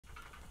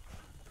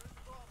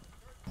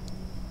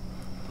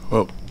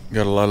Well,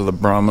 got a lot of the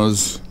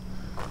Brahmas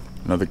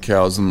and other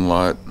cows in the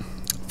lot.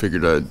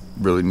 Figured I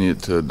really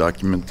needed to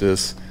document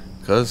this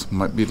because it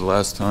might be the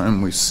last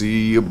time we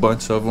see a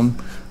bunch of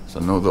them. So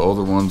I know the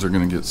older ones are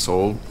going to get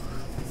sold.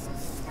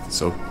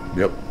 So,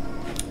 yep,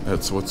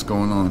 that's what's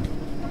going on.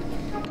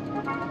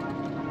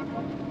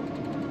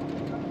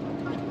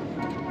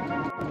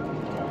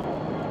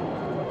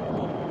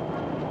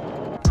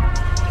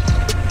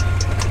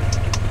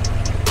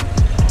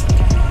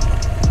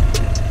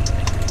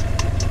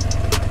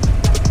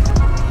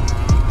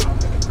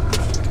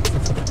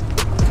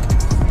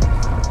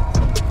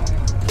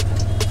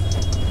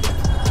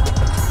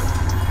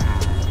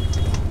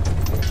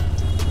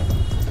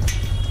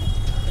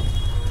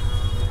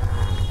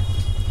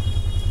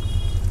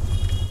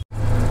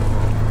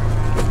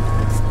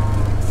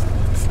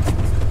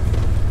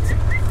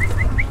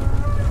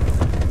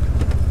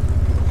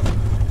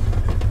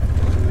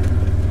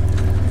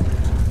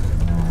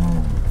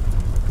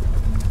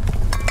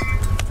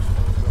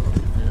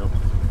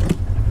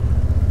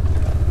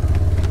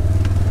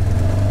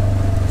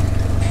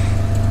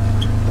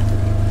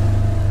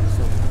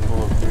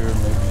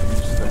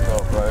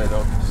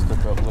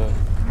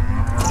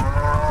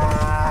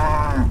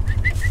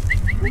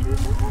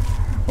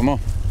 Come on.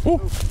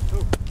 Ooh.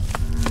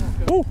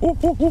 Ooh, ooh,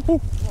 ooh, ooh,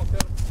 ooh.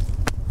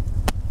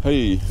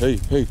 Hey, hey,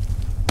 hey.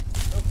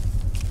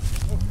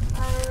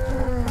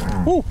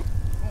 Ooh.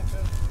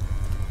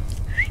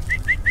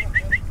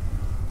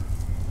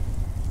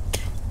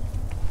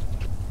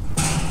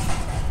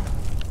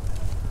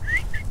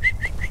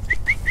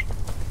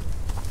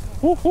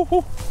 Ooh, ooh,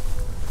 ooh.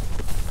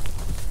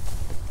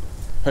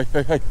 Hey,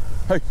 hey, hey,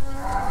 hey.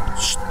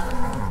 Shh.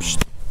 Shh.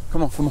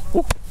 Come on, come on.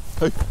 Ooh.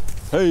 Hey,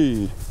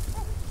 hey.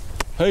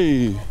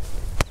 Hey,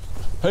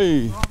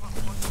 hey,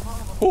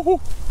 woohoo!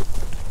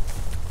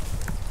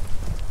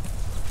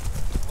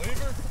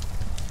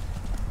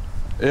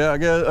 Yeah,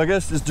 I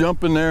guess just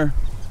jump in there.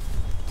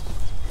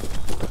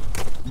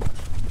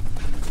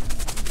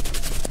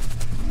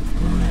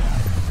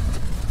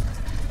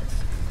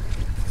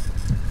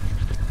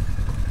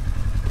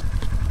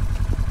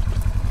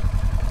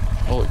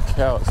 Holy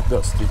cow, it's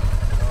dusty.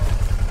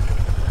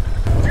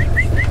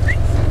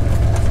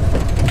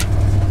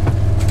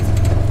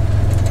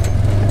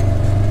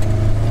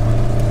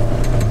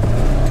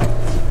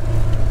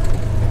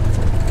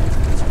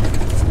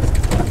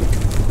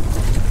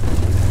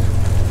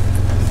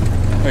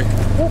 Hey,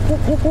 whoop,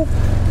 whoop, whoop, whoop.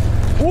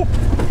 Whoop.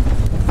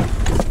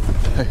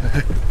 Hey, hey,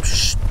 hey.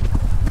 Shh.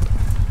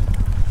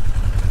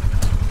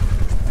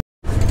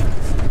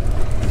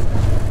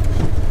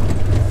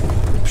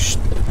 Shh.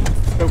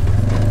 Oh.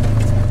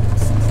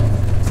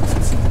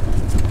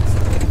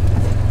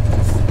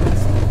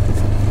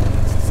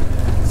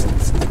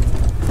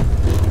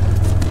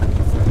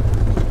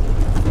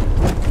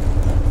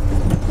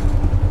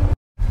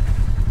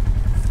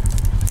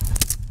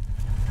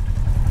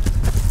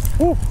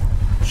 Woo.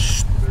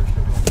 Shh.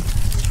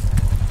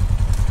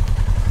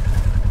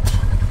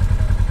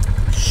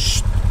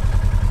 Shh.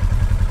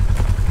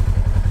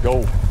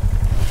 Go.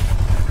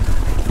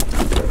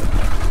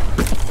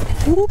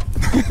 Whoop.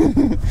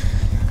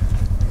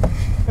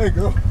 Hey,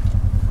 girl.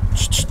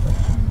 Shh. What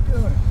are you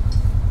doing?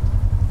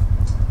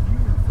 You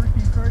are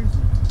freaking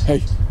crazy. Hey.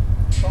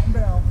 Calm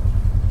down.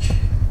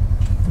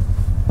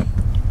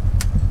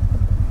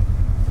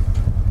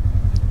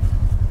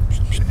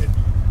 She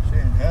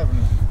ain't having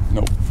it.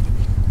 Nope.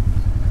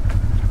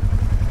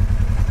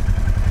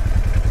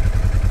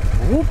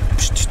 Whoop.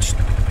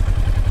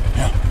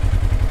 Yeah.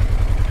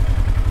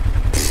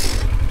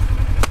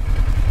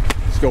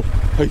 Let's go.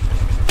 Hey.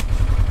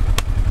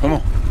 Come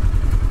on.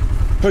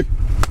 Hey.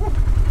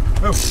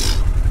 Oh.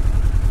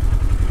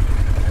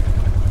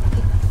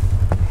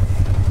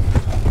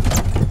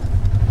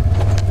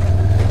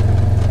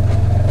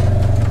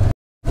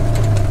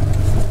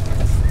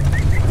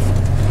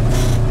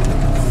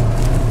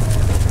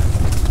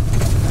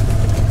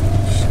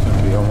 It's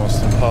gonna be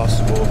almost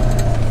impossible.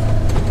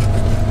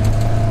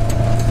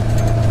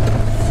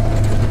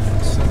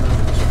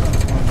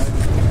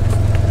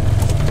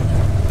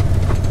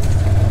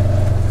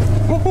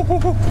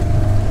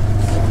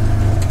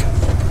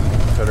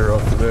 Cut her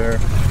off of there.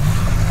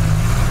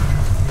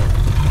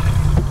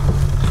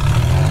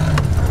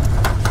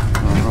 I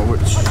don't know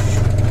which.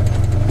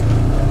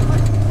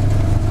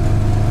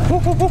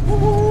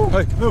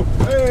 Hey, no.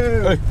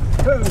 Hey. Hey.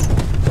 Hey.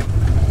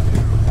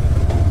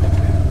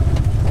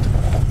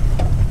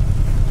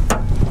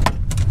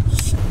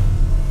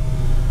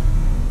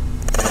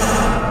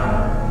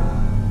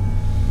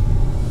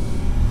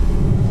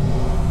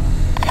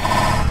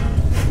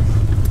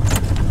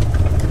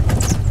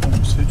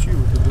 Almost hit you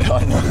with the I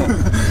know.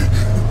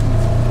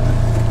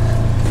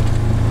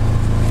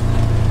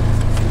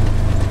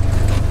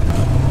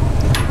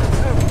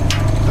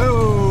 Oh.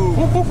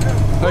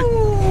 Hey.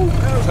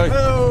 Hey.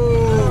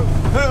 Oh.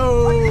 Oh.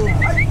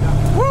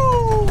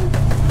 Woo.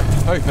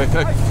 Hey, hey,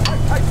 hey.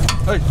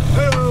 Hey.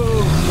 Oh.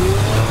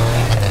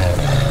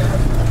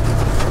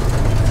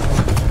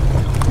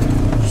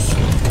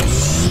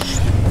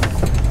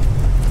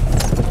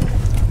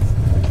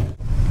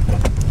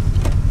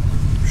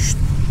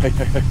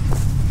 hey, hey.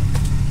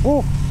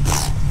 Woo.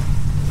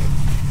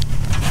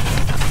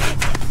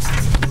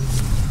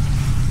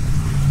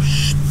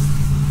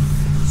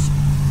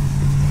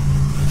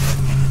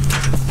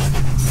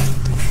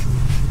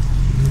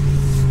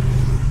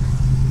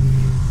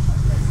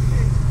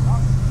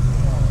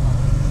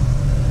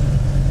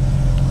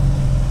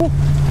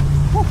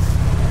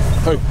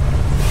 Hey.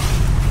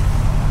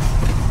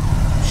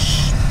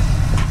 Shh.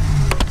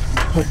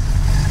 Hey.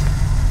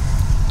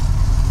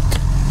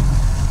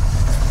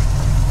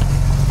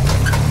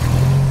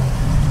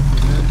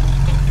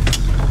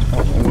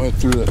 I went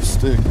through that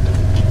stick.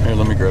 Here,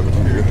 let me grab it.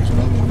 There's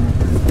another one.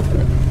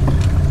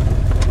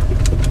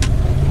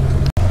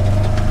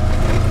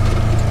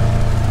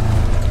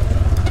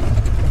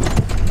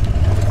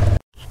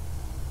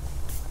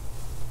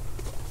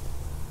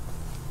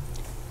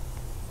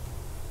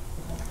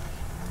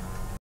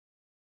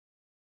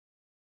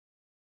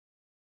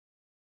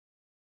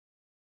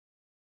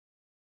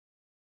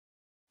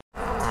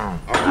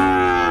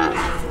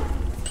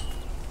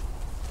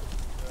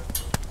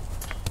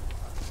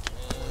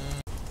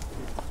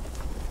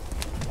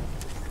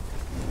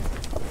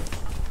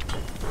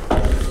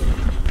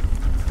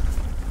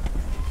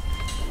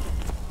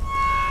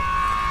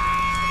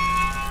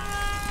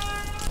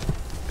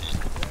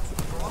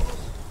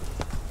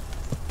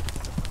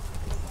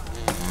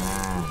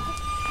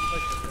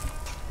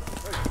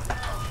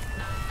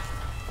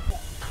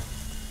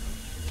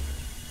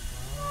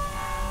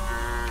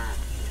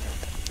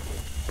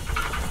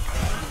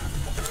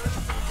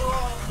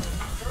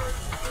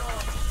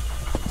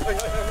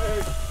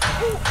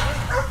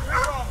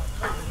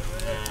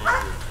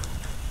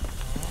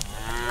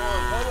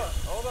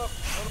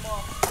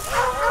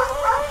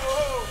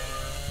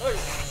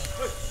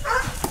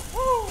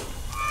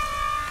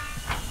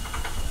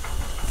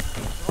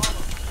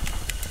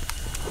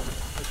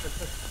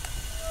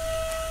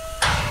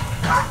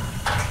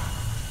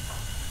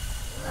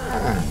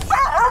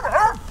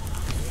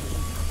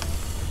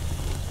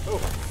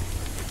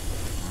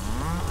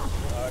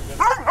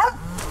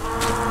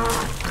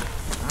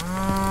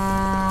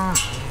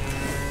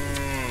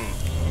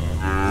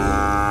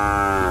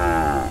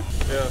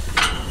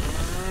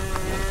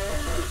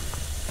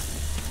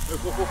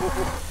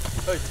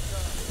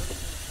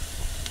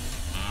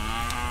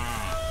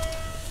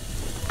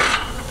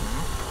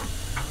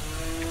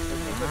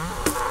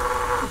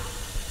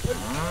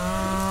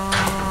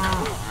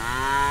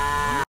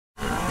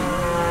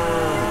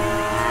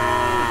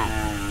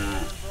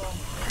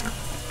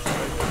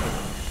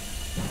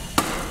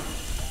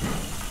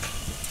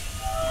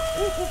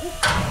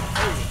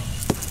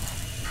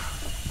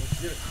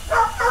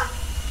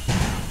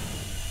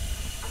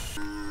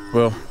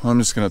 Well, I'm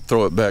just gonna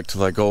throw it back to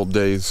like old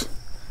days.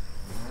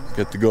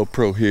 Get the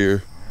GoPro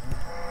here.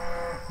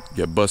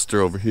 Get Buster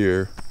over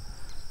here.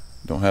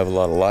 Don't have a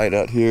lot of light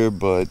out here,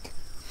 but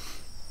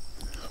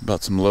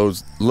about some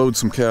load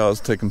some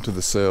cows, take them to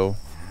the sale.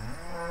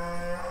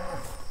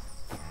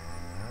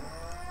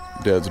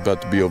 Dad's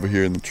about to be over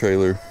here in the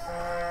trailer.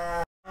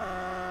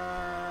 I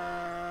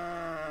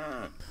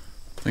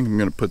think I'm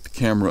gonna put the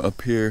camera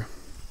up here.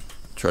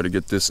 Try to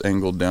get this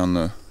angle down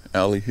the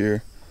alley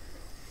here.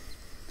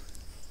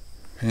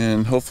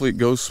 And hopefully it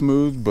goes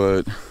smooth,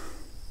 but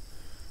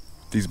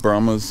these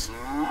Brahmas,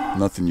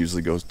 nothing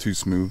usually goes too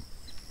smooth.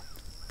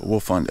 But we'll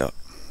find out.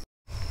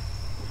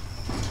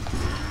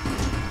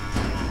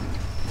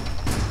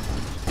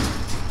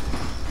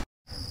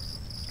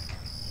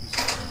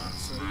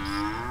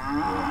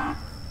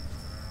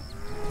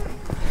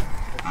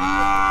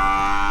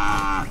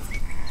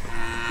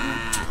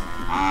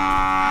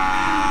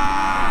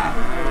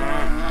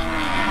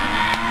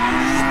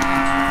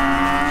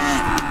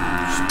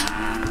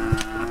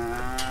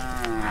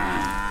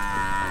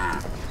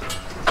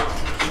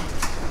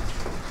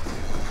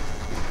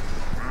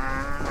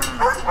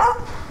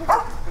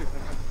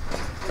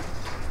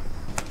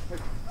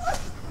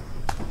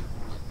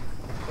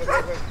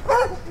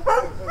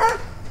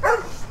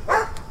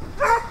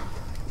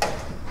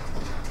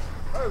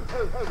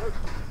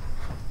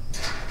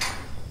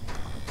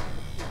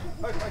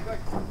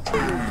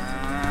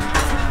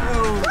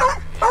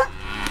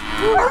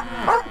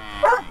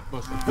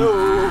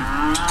 Hey!